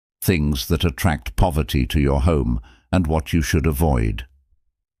things that attract poverty to your home and what you should avoid.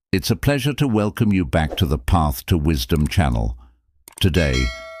 It's a pleasure to welcome you back to the Path to Wisdom channel. Today,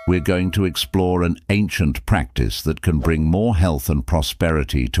 we're going to explore an ancient practice that can bring more health and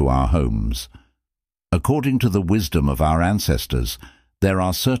prosperity to our homes. According to the wisdom of our ancestors, there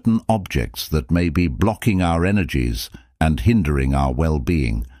are certain objects that may be blocking our energies and hindering our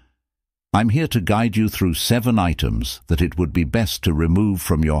well-being. I'm here to guide you through 7 items that it would be best to remove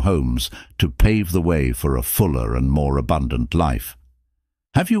from your homes to pave the way for a fuller and more abundant life.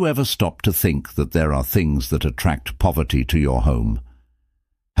 Have you ever stopped to think that there are things that attract poverty to your home?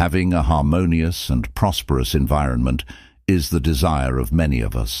 Having a harmonious and prosperous environment is the desire of many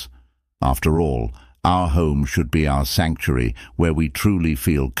of us. After all, our home should be our sanctuary where we truly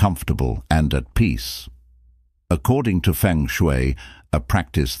feel comfortable and at peace. According to Feng Shui, a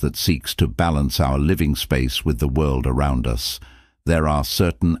practice that seeks to balance our living space with the world around us, there are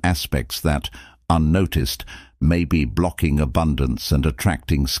certain aspects that, unnoticed, may be blocking abundance and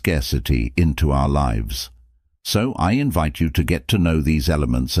attracting scarcity into our lives. So I invite you to get to know these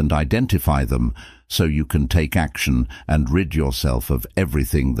elements and identify them so you can take action and rid yourself of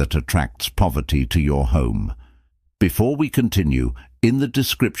everything that attracts poverty to your home. Before we continue, in the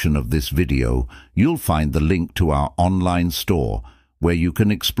description of this video, you'll find the link to our online store where you can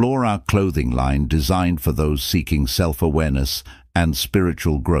explore our clothing line designed for those seeking self-awareness and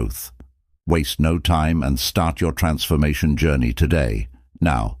spiritual growth. Waste no time and start your transformation journey today.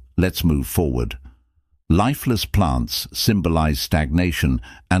 Now, let's move forward. Lifeless plants symbolize stagnation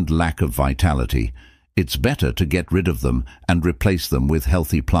and lack of vitality. It's better to get rid of them and replace them with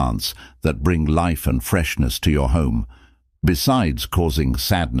healthy plants that bring life and freshness to your home. Besides causing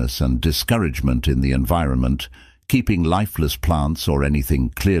sadness and discouragement in the environment, keeping lifeless plants or anything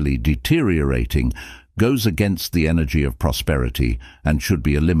clearly deteriorating goes against the energy of prosperity and should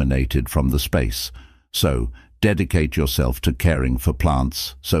be eliminated from the space. So, dedicate yourself to caring for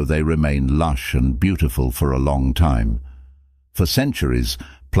plants so they remain lush and beautiful for a long time. For centuries,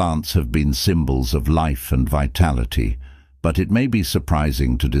 plants have been symbols of life and vitality, but it may be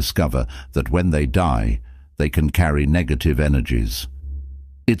surprising to discover that when they die, they can carry negative energies.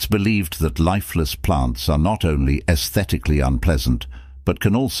 It's believed that lifeless plants are not only aesthetically unpleasant, but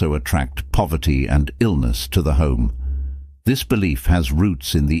can also attract poverty and illness to the home. This belief has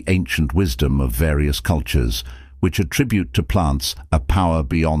roots in the ancient wisdom of various cultures, which attribute to plants a power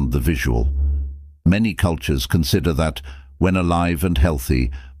beyond the visual. Many cultures consider that, when alive and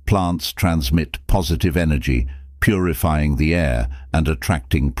healthy, plants transmit positive energy, purifying the air and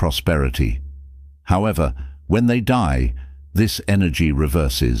attracting prosperity. However, when they die, this energy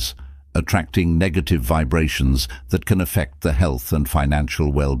reverses, attracting negative vibrations that can affect the health and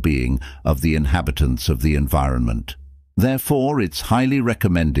financial well-being of the inhabitants of the environment. Therefore, it's highly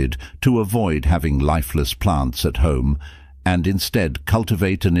recommended to avoid having lifeless plants at home and instead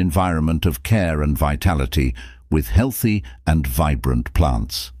cultivate an environment of care and vitality with healthy and vibrant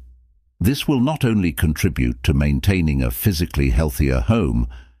plants. This will not only contribute to maintaining a physically healthier home,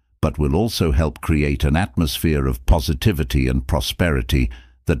 but will also help create an atmosphere of positivity and prosperity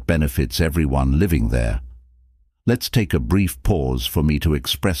that benefits everyone living there. Let's take a brief pause for me to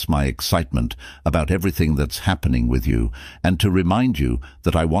express my excitement about everything that's happening with you and to remind you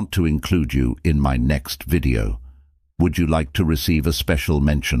that I want to include you in my next video. Would you like to receive a special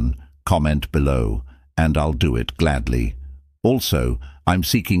mention? Comment below, and I'll do it gladly. Also, I'm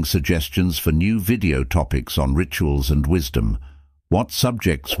seeking suggestions for new video topics on rituals and wisdom. What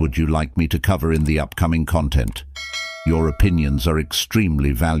subjects would you like me to cover in the upcoming content? Your opinions are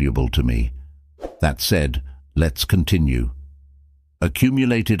extremely valuable to me. That said, let's continue.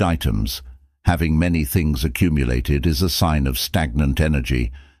 Accumulated items. Having many things accumulated is a sign of stagnant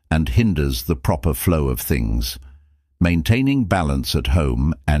energy and hinders the proper flow of things. Maintaining balance at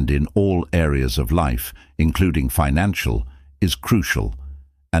home and in all areas of life, including financial, is crucial,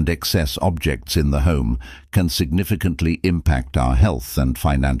 and excess objects in the home can significantly impact our health and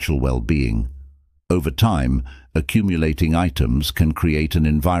financial well-being. Over time, accumulating items can create an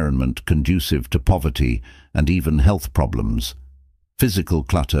environment conducive to poverty and even health problems. Physical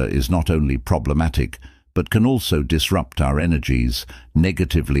clutter is not only problematic, but can also disrupt our energies,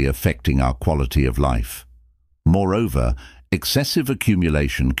 negatively affecting our quality of life. Moreover, excessive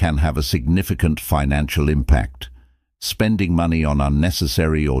accumulation can have a significant financial impact. Spending money on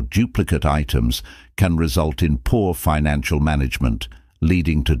unnecessary or duplicate items can result in poor financial management,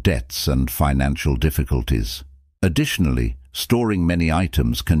 leading to debts and financial difficulties. Additionally, storing many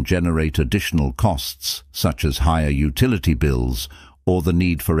items can generate additional costs, such as higher utility bills or the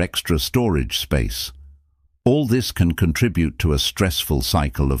need for extra storage space. All this can contribute to a stressful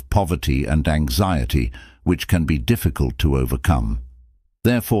cycle of poverty and anxiety, which can be difficult to overcome.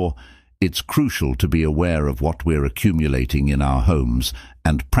 Therefore, it's crucial to be aware of what we're accumulating in our homes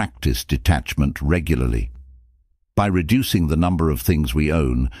and practice detachment regularly. By reducing the number of things we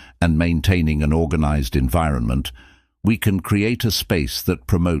own and maintaining an organized environment, we can create a space that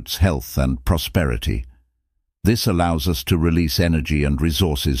promotes health and prosperity. This allows us to release energy and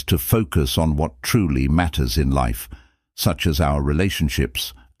resources to focus on what truly matters in life, such as our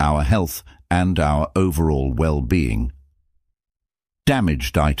relationships, our health, and our overall well-being.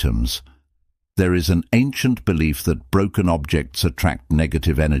 Damaged items. There is an ancient belief that broken objects attract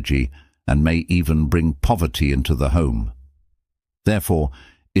negative energy and may even bring poverty into the home. Therefore,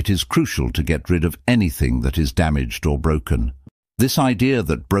 it is crucial to get rid of anything that is damaged or broken. This idea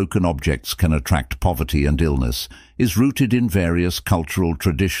that broken objects can attract poverty and illness is rooted in various cultural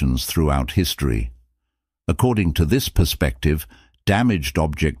traditions throughout history. According to this perspective, damaged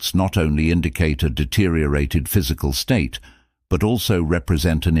objects not only indicate a deteriorated physical state, but also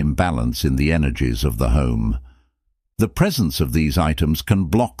represent an imbalance in the energies of the home. The presence of these items can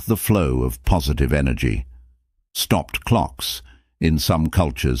block the flow of positive energy. Stopped clocks. In some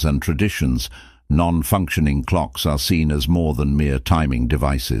cultures and traditions, non-functioning clocks are seen as more than mere timing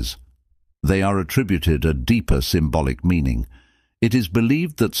devices. They are attributed a deeper symbolic meaning. It is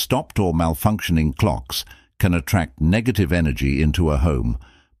believed that stopped or malfunctioning clocks can attract negative energy into a home,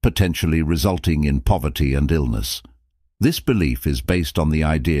 potentially resulting in poverty and illness. This belief is based on the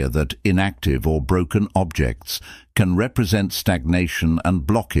idea that inactive or broken objects can represent stagnation and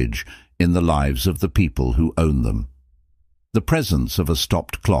blockage in the lives of the people who own them. The presence of a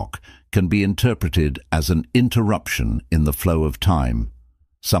stopped clock can be interpreted as an interruption in the flow of time,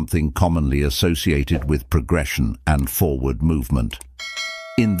 something commonly associated with progression and forward movement.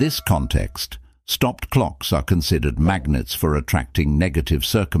 In this context, stopped clocks are considered magnets for attracting negative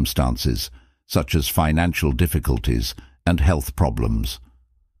circumstances, such as financial difficulties and health problems.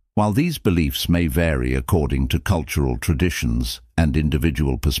 While these beliefs may vary according to cultural traditions and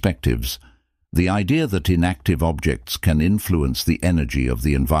individual perspectives, the idea that inactive objects can influence the energy of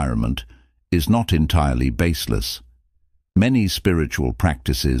the environment is not entirely baseless. Many spiritual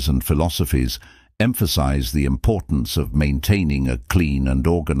practices and philosophies emphasize the importance of maintaining a clean and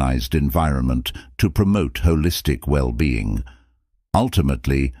organized environment to promote holistic well-being.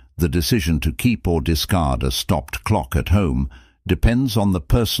 Ultimately, the decision to keep or discard a stopped clock at home depends on the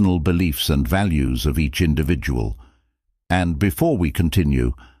personal beliefs and values of each individual. And before we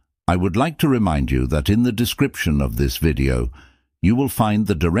continue, I would like to remind you that in the description of this video, you will find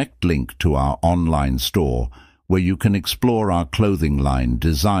the direct link to our online store, where you can explore our clothing line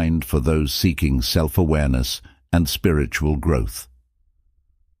designed for those seeking self-awareness and spiritual growth.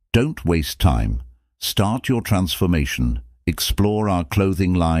 Don't waste time. Start your transformation. Explore our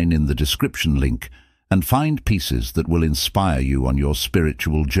clothing line in the description link and find pieces that will inspire you on your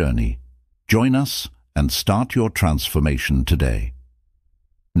spiritual journey. Join us and start your transformation today.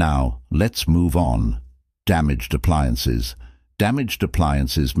 Now, let's move on. Damaged appliances. Damaged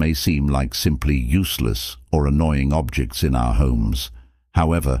appliances may seem like simply useless or annoying objects in our homes.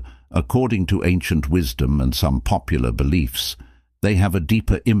 However, according to ancient wisdom and some popular beliefs, they have a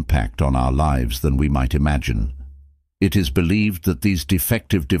deeper impact on our lives than we might imagine. It is believed that these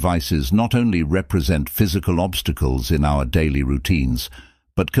defective devices not only represent physical obstacles in our daily routines,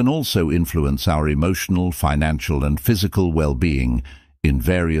 but can also influence our emotional, financial, and physical well-being in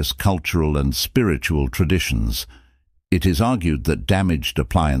various cultural and spiritual traditions. It is argued that damaged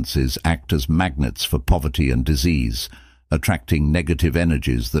appliances act as magnets for poverty and disease, attracting negative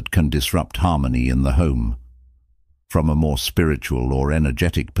energies that can disrupt harmony in the home. From a more spiritual or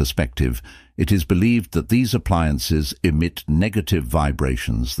energetic perspective, it is believed that these appliances emit negative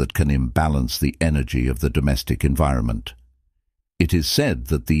vibrations that can imbalance the energy of the domestic environment. It is said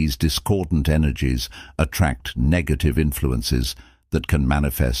that these discordant energies attract negative influences that can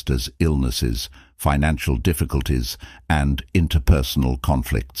manifest as illnesses, financial difficulties, and interpersonal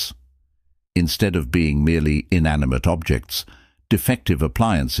conflicts. Instead of being merely inanimate objects, defective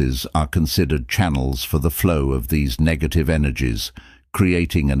appliances are considered channels for the flow of these negative energies,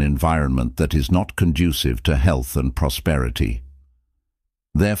 creating an environment that is not conducive to health and prosperity.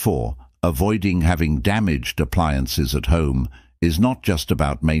 Therefore, avoiding having damaged appliances at home is not just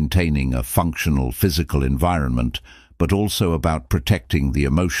about maintaining a functional physical environment, but also about protecting the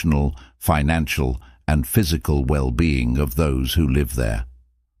emotional, financial, and physical well-being of those who live there.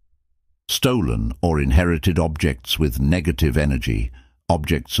 Stolen or inherited objects with negative energy,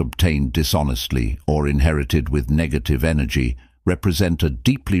 objects obtained dishonestly or inherited with negative energy, represent a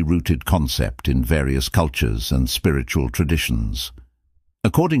deeply rooted concept in various cultures and spiritual traditions.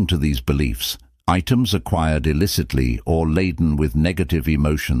 According to these beliefs, items acquired illicitly or laden with negative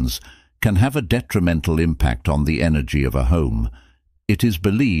emotions can have a detrimental impact on the energy of a home. It is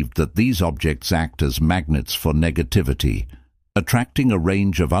believed that these objects act as magnets for negativity, attracting a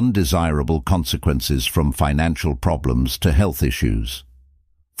range of undesirable consequences from financial problems to health issues.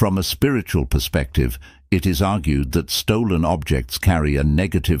 From a spiritual perspective, it is argued that stolen objects carry a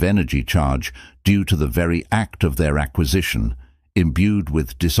negative energy charge due to the very act of their acquisition, imbued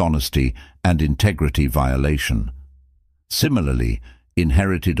with dishonesty and integrity violation. Similarly,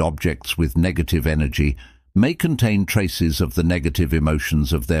 inherited objects with negative energy may contain traces of the negative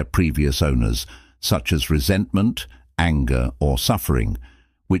emotions of their previous owners, such as resentment, anger, or suffering,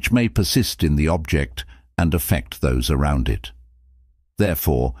 which may persist in the object and affect those around it.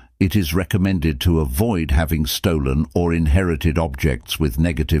 Therefore, it is recommended to avoid having stolen or inherited objects with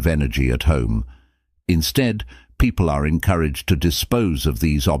negative energy at home. Instead, people are encouraged to dispose of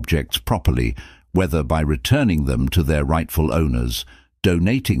these objects properly, whether by returning them to their rightful owners,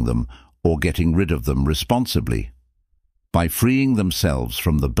 donating them, or getting rid of them responsibly. By freeing themselves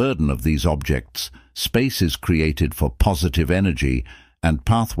from the burden of these objects, space is created for positive energy, and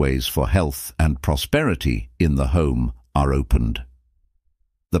pathways for health and prosperity in the home are opened.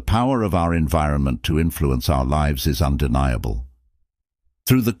 The power of our environment to influence our lives is undeniable.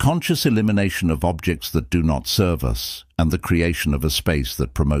 Through the conscious elimination of objects that do not serve us and the creation of a space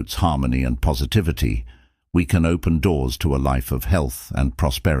that promotes harmony and positivity, we can open doors to a life of health and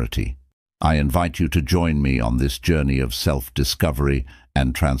prosperity. I invite you to join me on this journey of self-discovery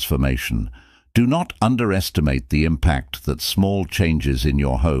and transformation. Do not underestimate the impact that small changes in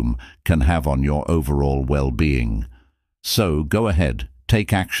your home can have on your overall well-being. So go ahead,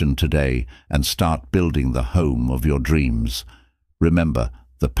 take action today and start building the home of your dreams. Remember,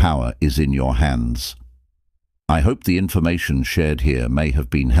 the power is in your hands. I hope the information shared here may have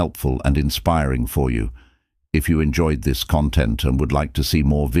been helpful and inspiring for you. If you enjoyed this content and would like to see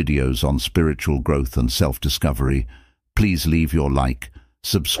more videos on spiritual growth and self-discovery, please leave your like,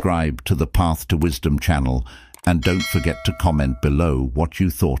 subscribe to the Path to Wisdom channel, and don't forget to comment below what you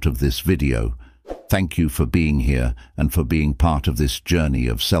thought of this video. Thank you for being here and for being part of this journey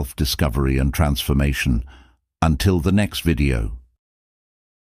of self-discovery and transformation. Until the next video.